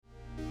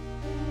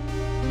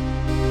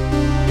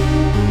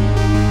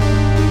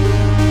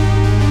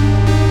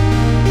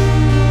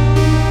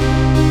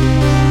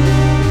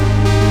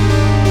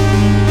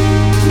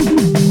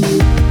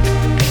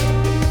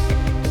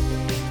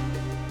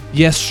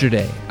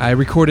Yesterday, I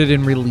recorded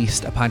and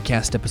released a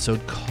podcast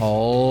episode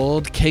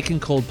called Cake and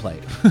Coldplay.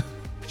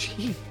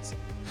 Jeez.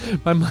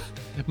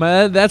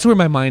 That's where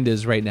my mind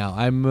is right now.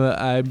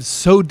 I'm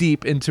so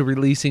deep into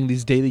releasing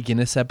these Daily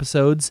Guinness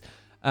episodes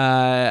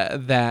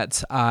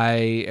that I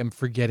am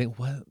forgetting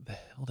what the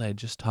hell did I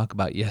just talk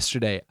about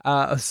yesterday.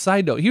 A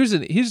side note, here's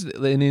an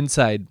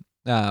inside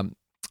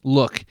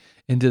look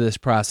into this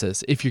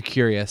process, if you're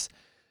curious.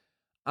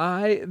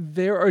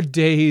 There are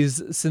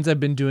days since I've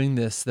been doing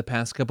this the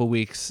past couple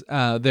weeks,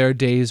 there are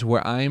days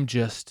where I'm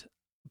just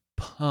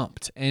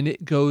pumped and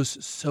it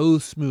goes so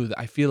smooth.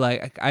 I feel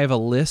like I have a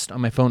list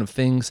on my phone of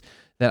things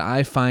that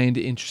I find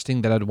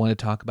interesting that I'd want to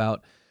talk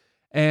about,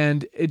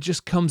 and it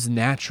just comes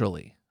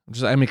naturally.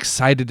 I'm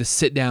excited to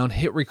sit down,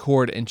 hit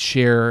record, and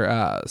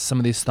share some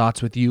of these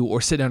thoughts with you, or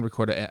sit down and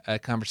record a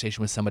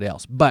conversation with somebody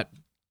else. But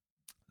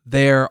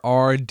there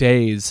are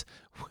days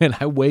when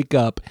I wake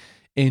up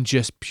in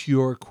just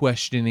pure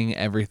questioning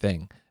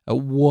everything.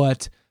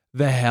 What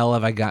the hell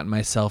have I gotten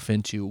myself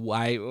into?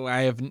 What am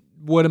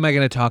I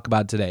going to talk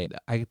about today?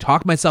 I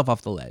talk myself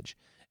off the ledge,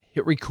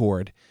 hit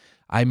record.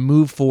 I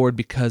move forward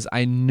because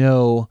I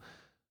know,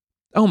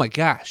 oh my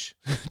gosh,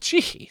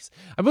 jeez.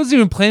 I wasn't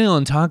even planning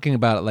on talking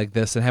about it like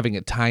this and having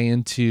it tie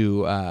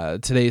into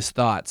today's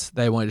thoughts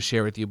that I wanted to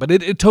share with you. But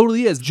it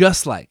totally is,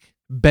 just like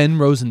Ben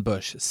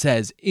Rosenbush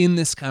says in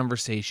this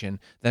conversation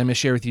that I'm going to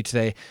share with you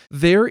today.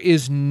 There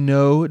is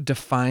no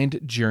defined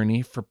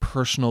journey for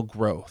personal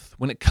growth.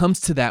 When it comes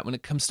to that, when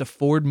it comes to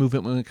forward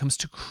movement, when it comes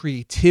to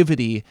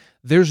creativity,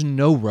 there's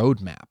no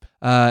roadmap.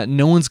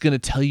 No one's going to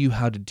tell you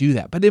how to do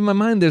that. But in my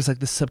mind, there's like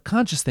this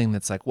subconscious thing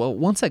that's like, well,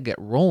 once I get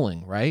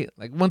rolling, right?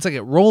 Like once I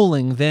get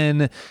rolling,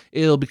 then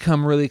it'll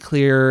become really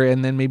clear,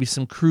 and then maybe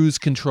some cruise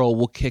control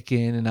will kick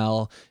in, and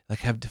I'll like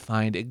have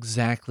defined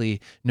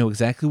know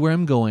exactly where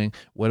I'm going,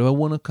 what do I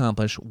want to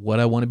accomplish, what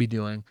I want to be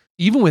doing.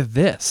 Even with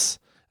this,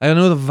 I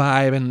know the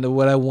vibe and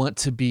what I want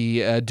to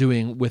be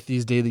doing with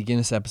these Daily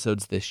Guinness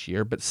episodes this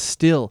year, but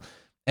still,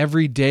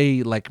 every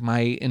day, like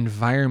my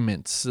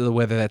environments,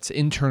 whether that's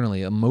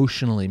internally,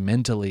 emotionally,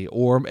 mentally,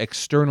 or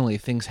externally,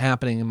 things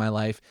happening in my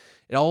life,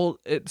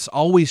 it's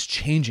always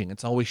changing.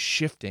 It's always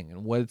shifting.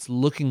 And what it's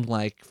looking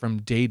like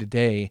from day to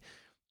day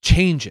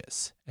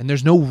changes. And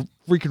there's no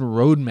freaking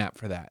roadmap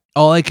for that.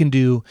 All I can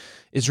do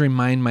is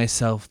remind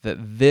myself that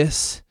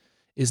this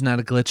is not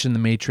a glitch in the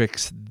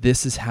matrix.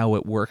 This is how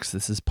it works.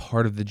 This is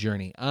part of the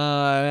journey.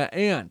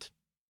 And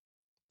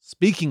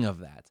speaking of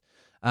that,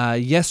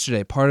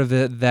 yesterday, part of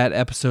that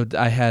episode,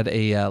 I had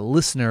a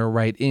listener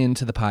write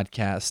into the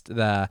podcast.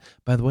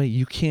 By the way,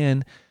 you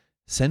can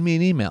send me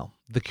an email,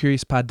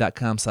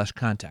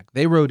 thecuriouspod.com/contact.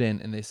 They wrote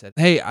in and they said,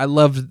 hey, I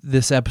loved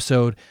this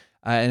episode,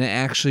 and it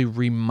actually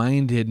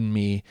reminded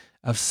me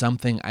of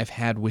something I've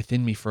had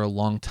within me for a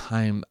long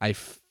time. I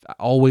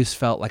always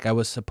felt like I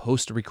was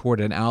supposed to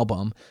record an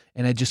album,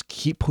 and I just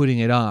keep putting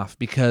it off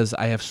because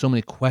I have so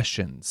many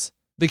questions.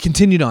 They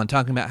continued on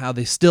talking about how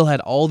they still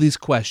had all these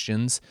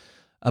questions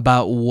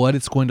about what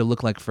it's going to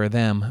look like for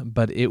them,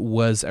 but it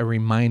was a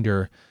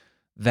reminder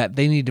that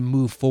they need to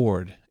move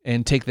forward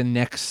and take the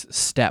next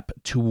step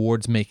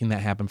towards making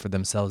that happen for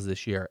themselves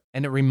this year.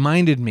 And it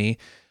reminded me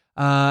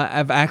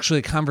of actually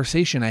a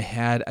conversation I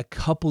had a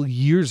couple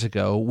years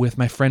ago with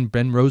my friend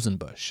Ben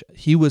Rosenbush.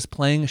 He was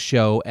playing a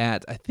show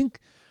at, I think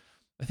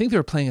they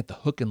were playing at the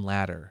Hook and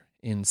Ladder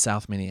in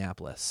South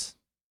Minneapolis.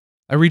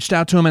 I reached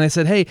out to him and I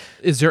said, hey,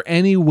 is there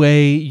any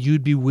way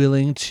you'd be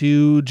willing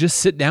to just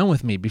sit down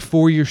with me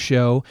before your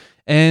show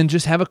and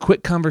just have a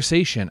quick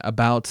conversation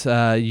about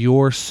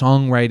your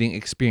songwriting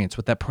experience,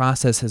 what that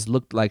process has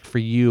looked like for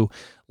you,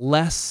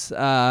 less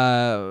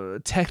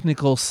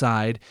technical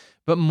side,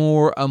 but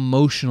more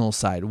emotional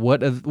side.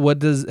 What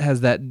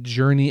has that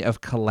journey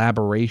of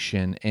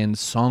collaboration and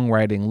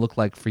songwriting look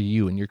like for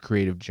you in your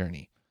creative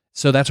journey?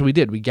 So that's what we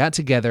did. We got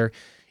together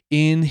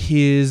in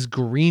his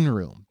green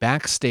room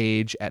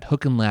backstage at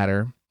Hook and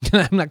Ladder.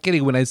 I'm not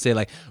kidding when I say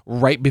like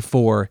right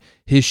before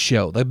his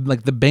show.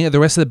 Like the band, the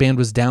rest of the band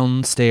was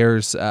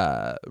downstairs,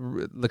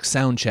 like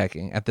sound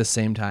checking at the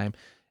same time,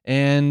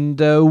 and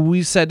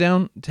we sat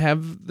down to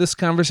have this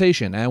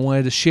conversation. I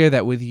wanted to share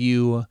that with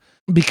you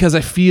because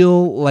I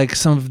feel like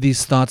some of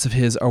these thoughts of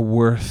his are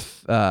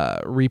worth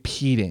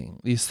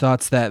repeating. These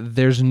thoughts that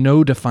there's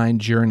no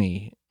defined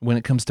journey when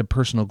it comes to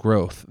personal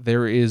growth.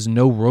 There is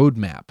no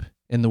roadmap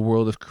in the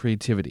world of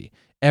creativity.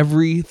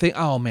 Everything,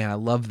 oh man, I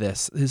love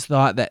this. His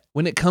thought that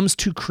when it comes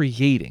to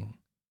creating,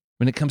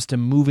 when it comes to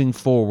moving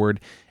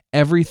forward,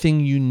 everything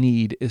you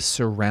need is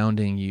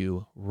surrounding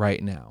you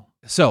right now.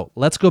 So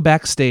let's go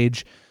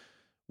backstage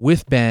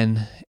with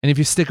Ben. And if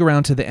you stick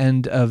around to the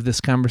end of this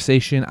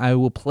conversation, I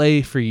will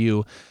play for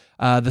you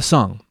the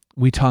song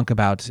we talk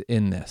about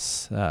in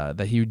this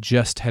that he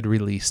just had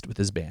released with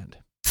his band.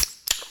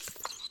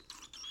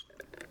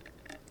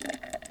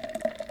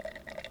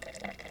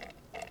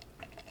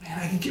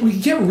 We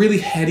get really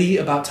heady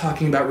about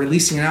talking about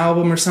releasing an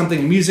album or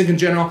something, music in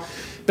general,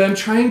 but I'm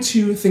trying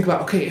to think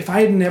about, okay, if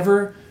I had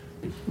never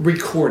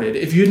recorded,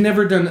 if you had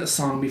never done a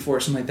song before or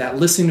something like that,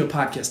 listening to a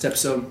podcast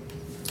episode,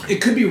 it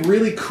could be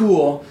really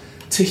cool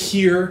to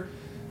hear.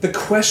 The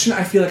question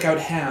I feel like I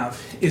would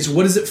have is,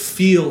 what does it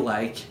feel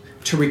like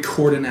to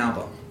record an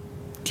album?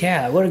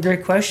 Yeah, what a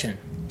great question.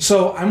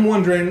 So I'm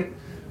wondering,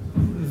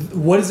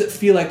 what does it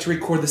feel like to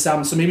record this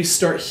album? So maybe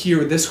start here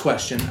with this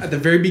question. At the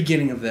very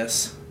beginning of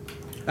this,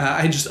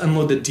 I just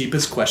unload the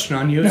deepest question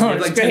on you. No,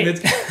 it's like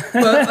great. 10 minutes.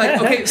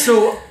 But okay,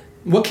 so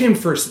what came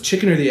first, the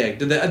chicken or the egg?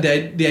 Did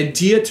the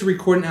idea to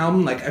record an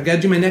album, like I've got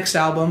to do my next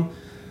album,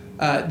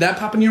 that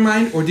pop in your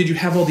mind? Or did you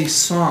have all these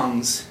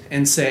songs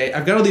and say,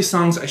 I've got all these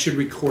songs, I should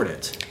record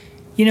it?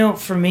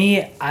 For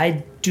me,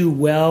 I do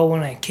well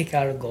when I kick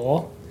out a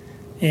goal.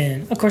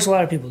 And, of course, a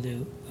lot of people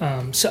do.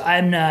 So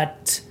I'm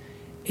not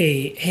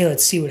hey,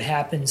 let's see what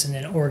happens and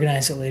then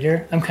organize it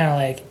later. I'm kind of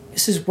like,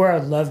 this is where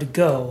I'd love to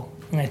go.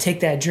 I'm going to take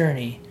that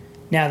journey.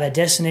 Now, that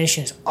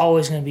destination is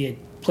always going to be a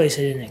place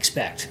I didn't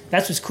expect.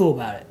 That's what's cool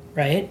about it,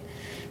 right?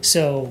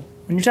 So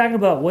when you're talking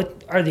about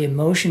what are the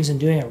emotions in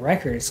doing a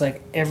record, it's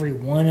like every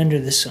one under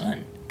the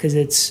sun. Because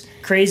it's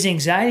crazy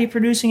anxiety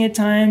producing at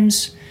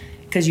times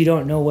because you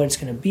don't know what it's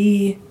going to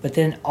be, but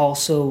then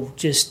also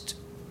just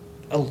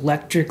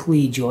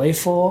electrically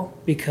joyful,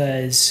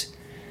 because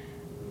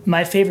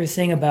my favorite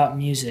thing about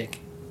music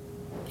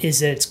is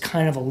that it's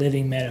kind of a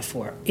living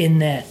metaphor in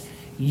that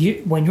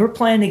when you're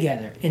playing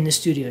together in the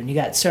studio and you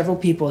got several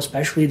people,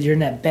 especially during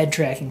that bed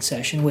tracking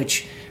session,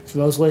 which for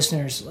those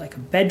listeners, like a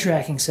bed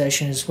tracking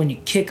session is when you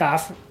kick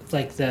off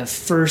like the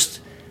first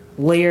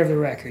layer of the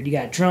record. You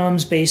got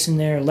drums, bass in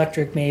there,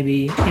 electric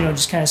maybe,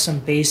 just kind of some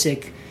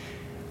basic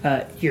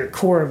your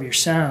core of your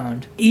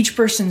sound. Each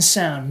person's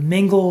sound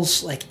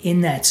mingles like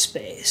in that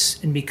space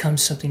and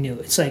becomes something new.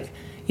 It's like,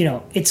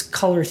 it's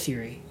color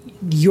theory.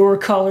 Your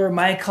color,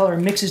 my color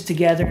mixes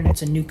together and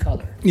it's a new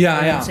color. Yeah,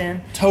 you know yeah. What I'm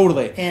saying?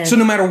 Totally. And so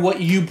no matter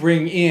what you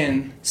bring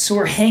in. So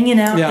we're hanging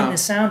out in the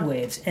sound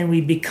waves and we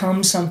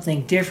become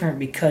something different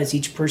because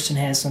each person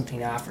has something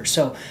to offer.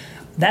 So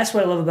that's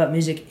what I love about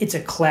music. It's a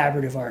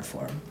collaborative art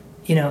form.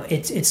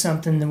 It's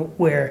something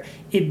where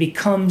it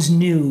becomes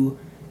new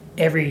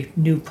every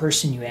new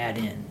person you add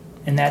in.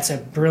 And that's a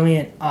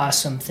brilliant,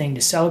 awesome thing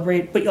to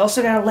celebrate, but you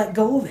also got to let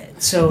go of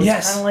it. So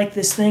it's kind of like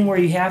this thing where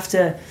you have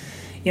to,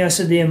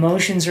 so the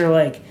emotions are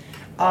like,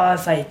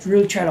 if I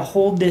really try to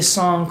hold this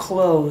song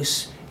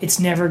close, it's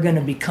never going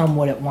to become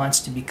what it wants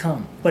to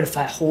become. But if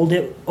I hold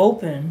it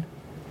open,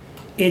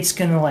 it's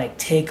going to like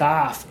take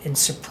off and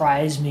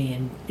surprise me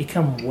and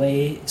become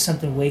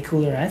something way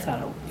cooler than I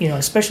thought it,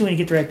 especially when you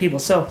get the right people.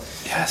 So,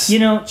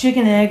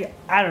 chicken egg,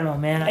 I don't know,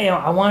 man.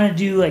 I want to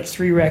do like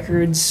 3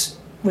 records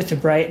with the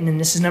Brighton, and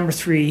this is number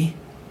 3.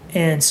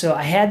 And so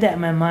I had that in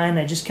my mind.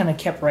 I just kind of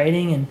kept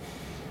writing,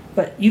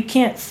 but you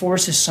can't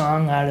force a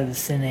song out of the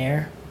thin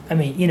air. I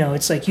mean,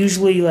 it's like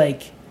usually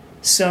like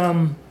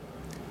I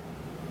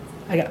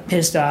got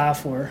pissed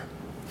off or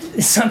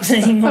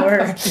something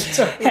or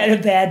had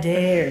a bad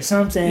day or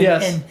something.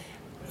 Yes. And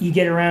you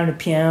get around a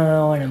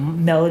piano and a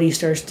melody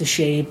starts to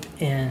shape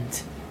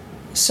and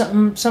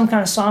some kind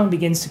of song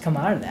begins to come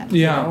out of that.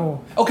 Yeah.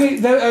 Okay,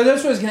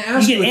 that's what I was going to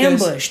ask you. You get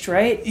ambushed,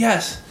 right?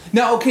 Yes.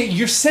 Now, okay,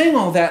 you're saying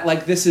all that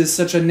like this is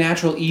such a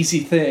natural,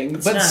 easy thing,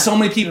 but so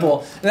many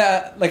people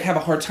like have a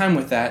hard time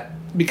with that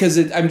because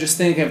I'm just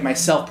thinking of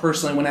myself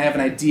personally. When I have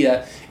an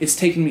idea, it's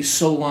taken me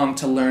so long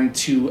to learn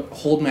to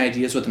hold my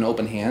ideas with an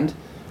open hand,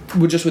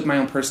 just with my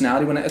own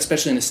personality,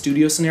 especially in a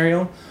studio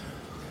scenario.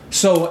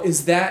 So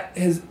is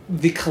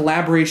the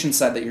collaboration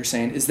side that you're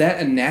saying, is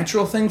that a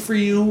natural thing for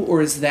you,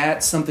 or is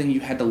that something you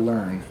had to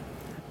learn?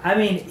 I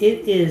mean,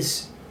 it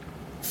is,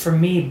 for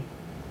me,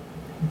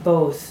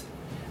 both.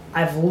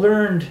 I've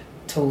learned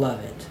to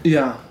love it.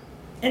 Yeah.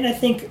 And I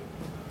think,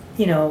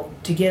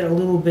 to get a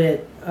little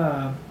bit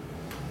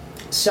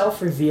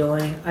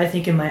self-revealing, I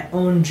think in my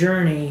own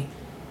journey,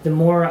 the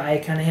more I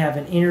kind of have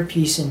an inner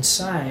peace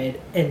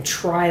inside and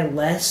try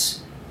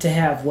less to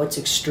have what's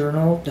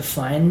external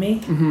define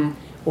me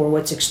or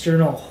what's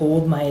external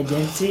hold my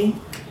identity,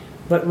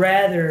 but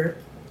rather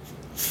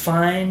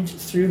find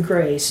through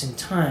grace and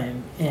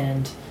time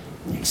and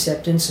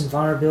acceptance and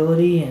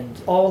vulnerability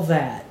and all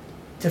that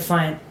to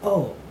find,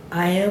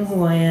 I am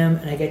who I am,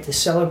 and I get to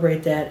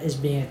celebrate that as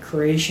being a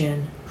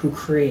creation who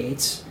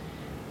creates.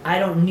 I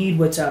don't need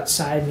what's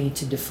outside me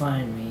to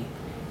define me.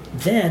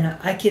 Then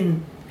I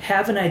can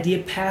have an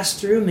idea pass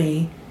through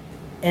me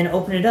and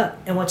open it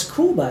up. And what's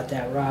cool about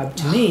that, Rob,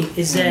 to me,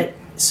 is that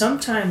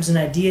sometimes an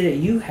idea that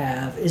you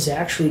have is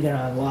actually going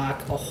to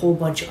unlock a whole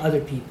bunch of other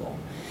people.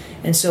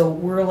 And so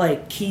we're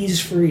like keys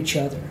for each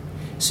other.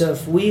 So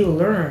if we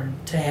learn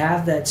to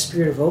have that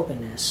spirit of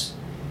openness,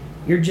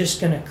 you're just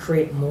going to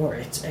create more.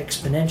 It's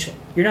exponential.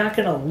 You're not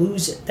going to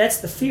lose it. That's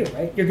the fear,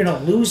 right? You're going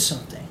to lose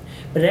something.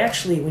 But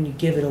actually, when you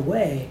give it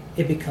away,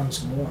 it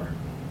becomes more.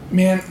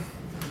 Man,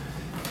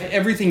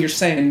 everything you're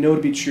saying I know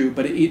to be true,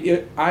 but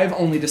I've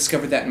only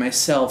discovered that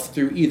myself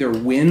through either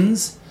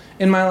wins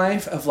in my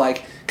life of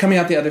like coming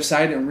out the other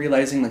side and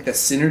realizing like the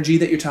synergy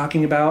that you're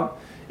talking about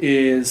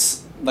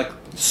is like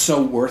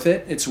so worth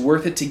it. It's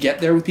worth it to get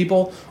there with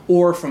people,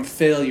 or from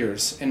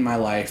failures in my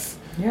life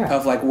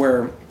of like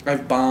where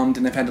I've bombed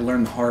and I've had to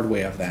learn the hard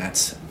way of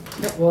that.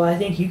 Well, I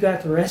think you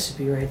got the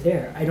recipe right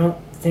there. I don't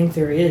think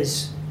there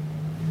is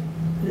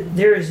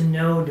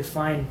no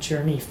defined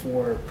journey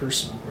for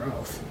personal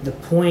growth. The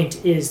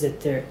point is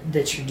that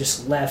you're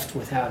just left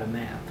without a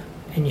map,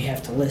 and you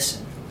have to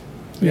listen.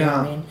 You know what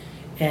I mean?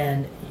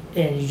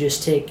 And you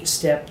just take a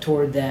step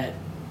toward that,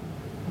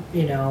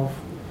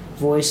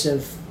 voice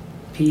of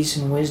peace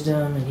and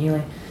wisdom and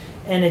healing.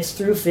 And it's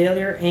through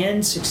failure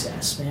and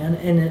success, man.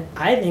 And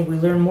I think we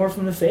learn more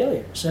from the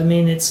failures. I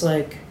mean, it's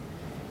like,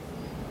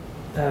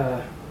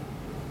 if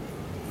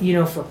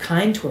we're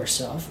kind to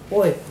ourselves,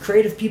 boy,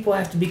 creative people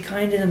have to be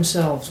kind to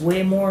themselves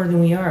way more than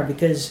we are,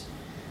 because,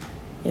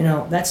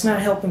 that's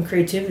not helping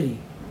creativity.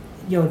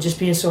 Just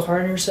being so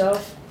hard on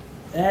yourself,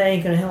 that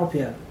ain't going to help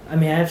you. I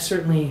mean, I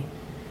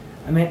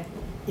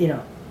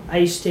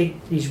used to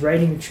take these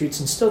writing retreats,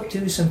 and still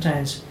do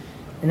sometimes.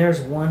 And there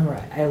was one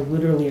where I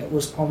literally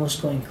was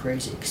almost going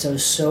crazy because I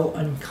was so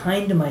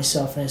unkind to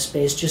myself in a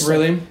space, just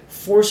really? Like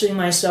forcing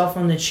myself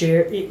on the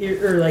chair,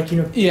 or like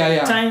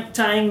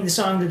tying the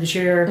song to the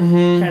chair,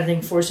 kind of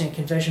thing, forcing a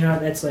confession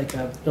out. That's like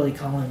a Billy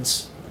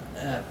Collins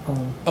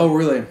poem. Oh,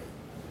 really?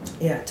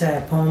 Yeah, tie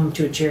a poem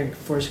to a chair and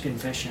force a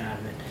confession out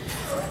of it.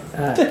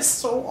 That's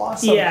so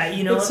awesome. Yeah,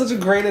 it's such a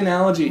great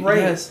analogy. Right.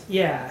 Yes.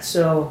 Yeah.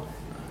 So,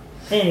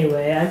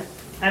 anyway,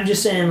 I'm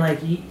just saying, like,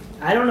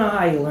 I don't know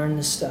how you learn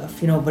this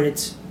stuff,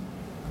 but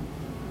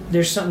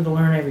there's something to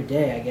learn every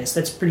day, I guess.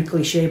 That's pretty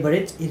cliche, but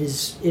it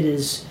is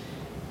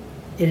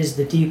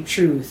the deep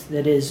truth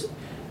that is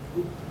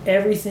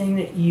everything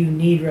that you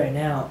need right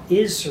now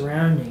is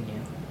surrounding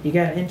you. You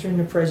got to enter in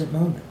the present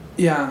moment.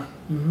 Yeah.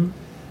 Mm-hmm.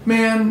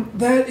 Man,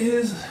 that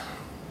is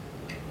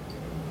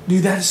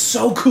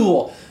so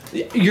cool.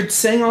 You're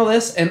saying all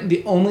this, and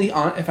if I'm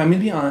going to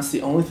be honest,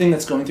 the only thing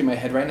that's going through my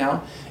head right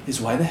now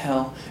is, why the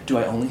hell do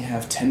I only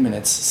have 10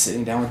 minutes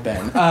sitting down with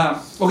Ben?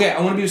 Okay, I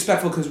want to be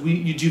respectful because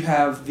you've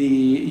got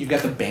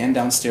the band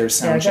downstairs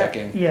sound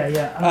checking. At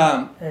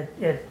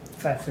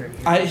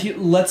 5:30.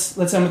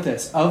 Let's end with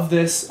this. Of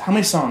this, how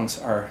many songs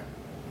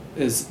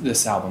is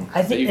this album?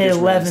 I think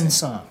 11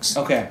 songs.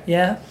 Okay.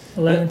 Yeah,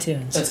 11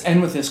 tunes. Let's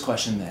end with this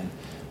question then.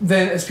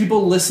 Then, as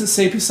people listen,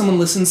 say if someone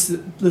listens to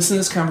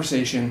this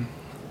conversation,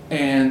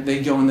 and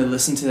they go and they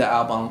listen to the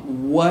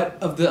album, what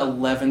of the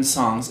 11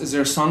 songs, is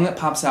there a song that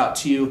pops out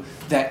to you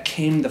that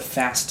came the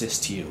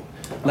fastest to you?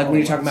 Like when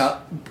you're talking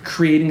about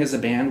creating as a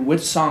band,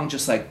 which song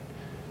just like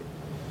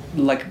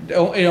it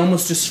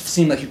almost just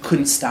seemed like you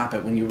couldn't stop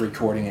it when you were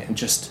recording it, and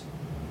just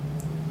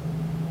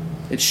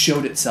it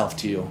showed itself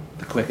to you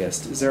the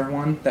quickest? Is there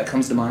one that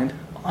comes to mind?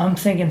 I'm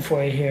thinking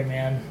for you here,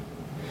 man.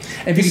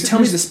 And if you could tell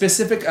me the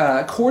specific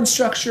chord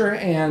structure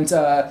and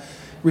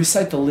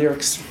recite the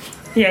lyrics.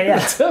 Yeah.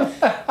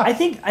 I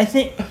think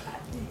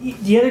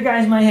the other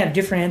guys might have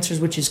different answers,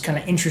 which is kind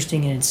of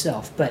interesting in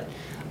itself. But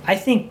I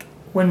think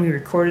when we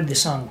recorded the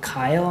song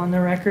Kyle on the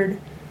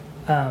record,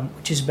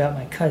 which is about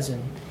my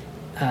cousin,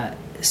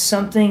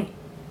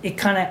 it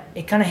kind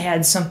of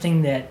had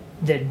something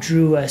that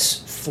drew us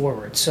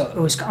forward. So it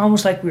was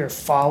almost like we were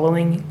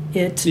following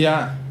it,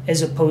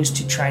 as opposed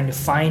to trying to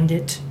find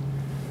it,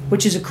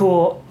 which is a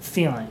cool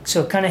feeling.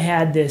 So it kind of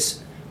had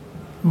this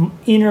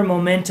inner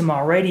momentum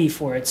already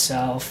for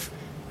itself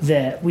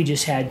that we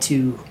just had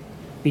to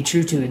be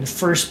true to. And the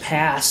first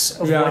pass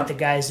of what the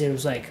guys did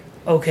was like,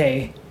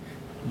 okay,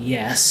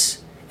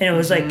 yes. And it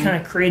was like kind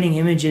of creating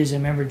images. I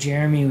remember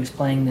Jeremy was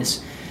playing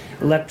this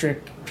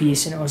electric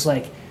piece, and it was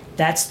like,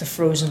 that's the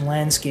frozen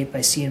landscape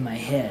I see in my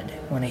head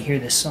when I hear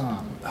this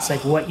song. It's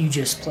like what you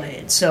just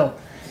played. So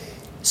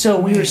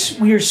we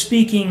were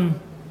speaking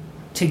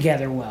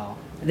together well.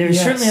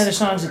 There's certainly other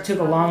songs that took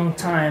a long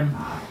time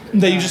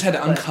that you just had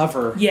to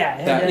uncover.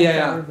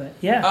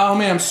 Yeah. Oh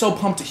man, I'm so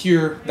pumped to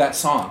hear that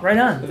song. Right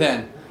on.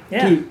 Then,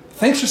 yeah. Dude,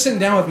 thanks for sitting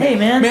down with me. Hey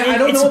man,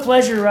 it's a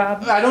pleasure,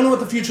 Rob. I don't know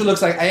what the future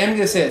looks like. I am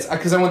gonna say it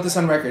because I want this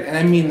on record, and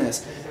I mean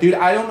this, dude.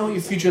 I don't know what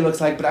your future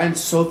looks like, but I'm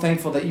so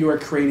thankful that you are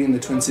creating the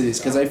Twin Cities,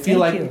 because I feel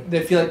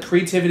like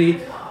creativity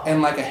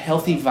and like a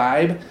healthy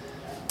vibe.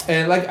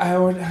 And like I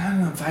don't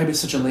know, vibe is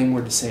such a lame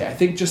word to say. I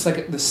think just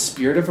like the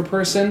spirit of a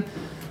person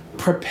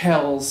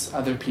propels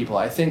other people.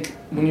 I think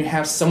when you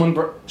have someone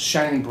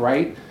shining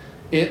bright,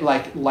 it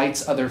like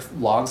lights other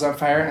logs on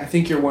fire, and I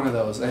think you're one of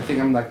those. I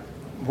think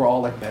we're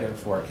all like better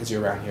for it because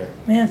you're around here.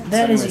 Man,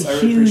 that is a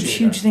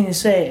huge thing to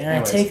say, and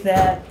I take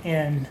that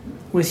and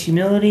with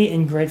humility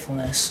and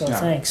gratefulness. So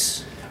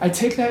thanks. I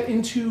take that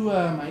into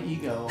my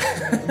ego.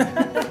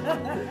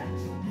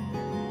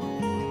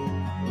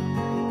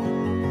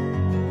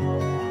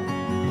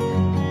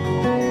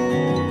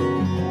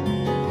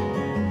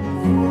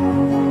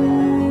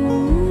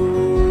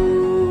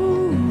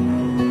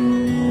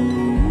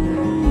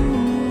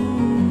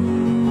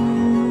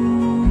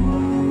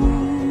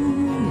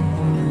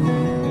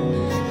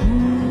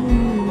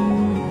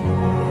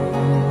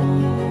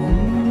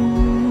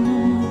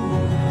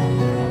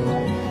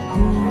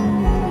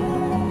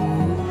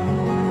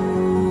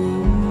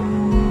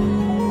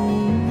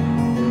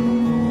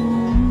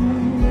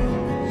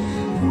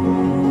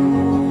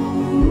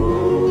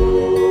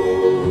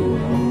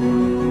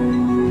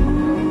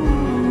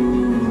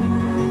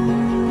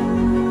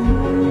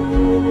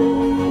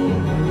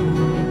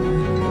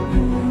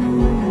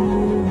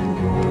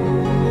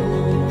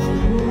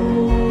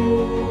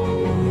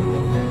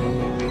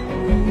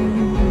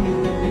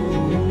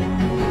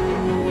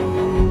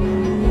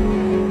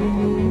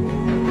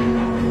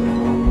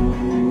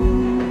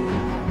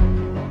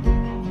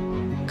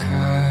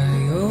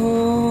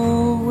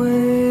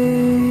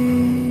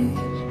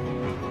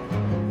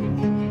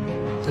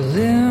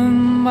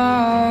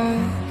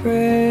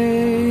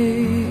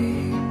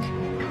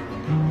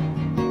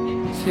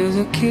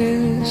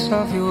 kiss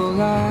of your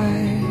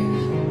life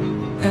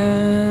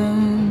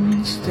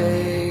and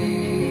stay.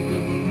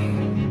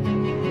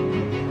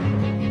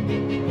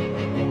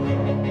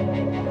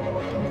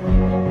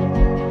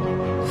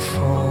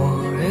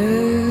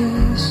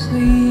 Forest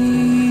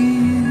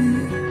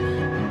leaves,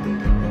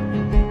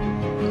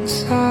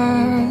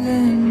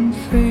 silent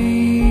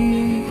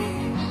freeze.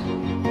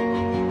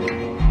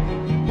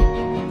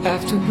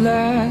 After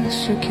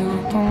blast shook your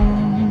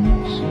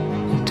bones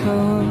and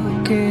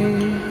took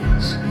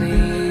its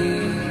leave.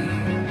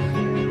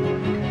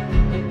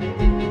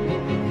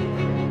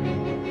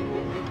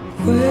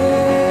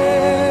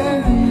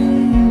 Where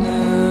in the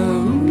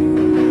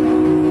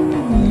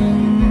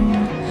ruin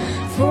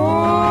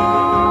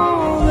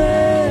fall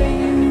where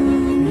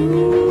you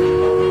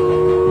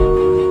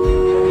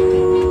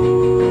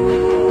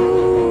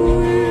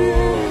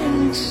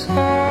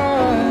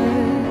inside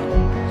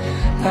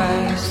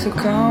lies the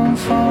ground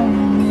from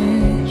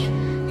which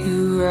you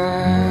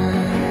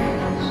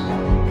rise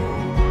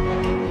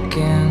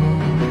again.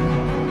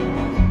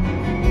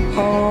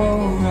 All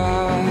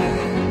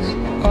rise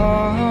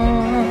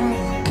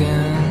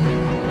again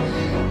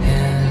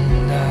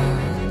and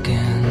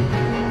again.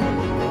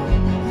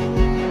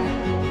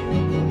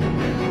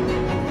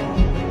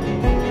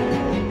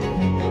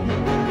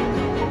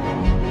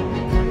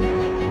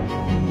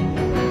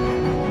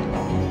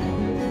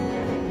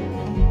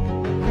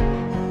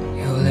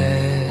 Your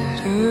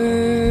letter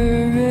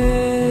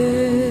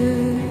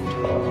read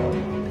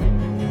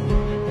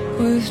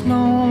with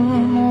no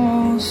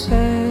more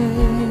said.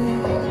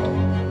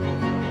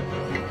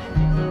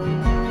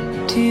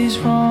 Tears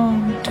run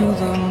to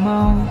the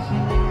mouth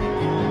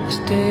as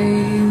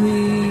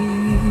daily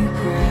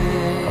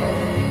bread.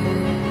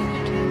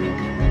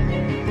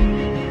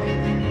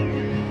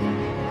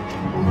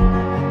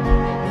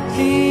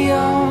 The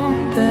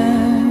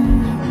unbent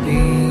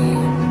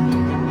beam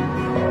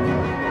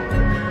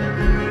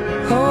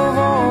of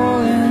all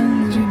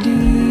ends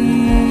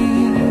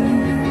redeemed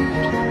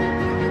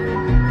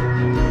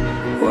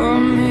were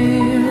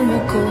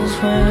miracles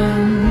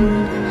when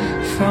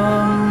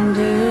from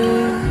the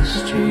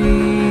street.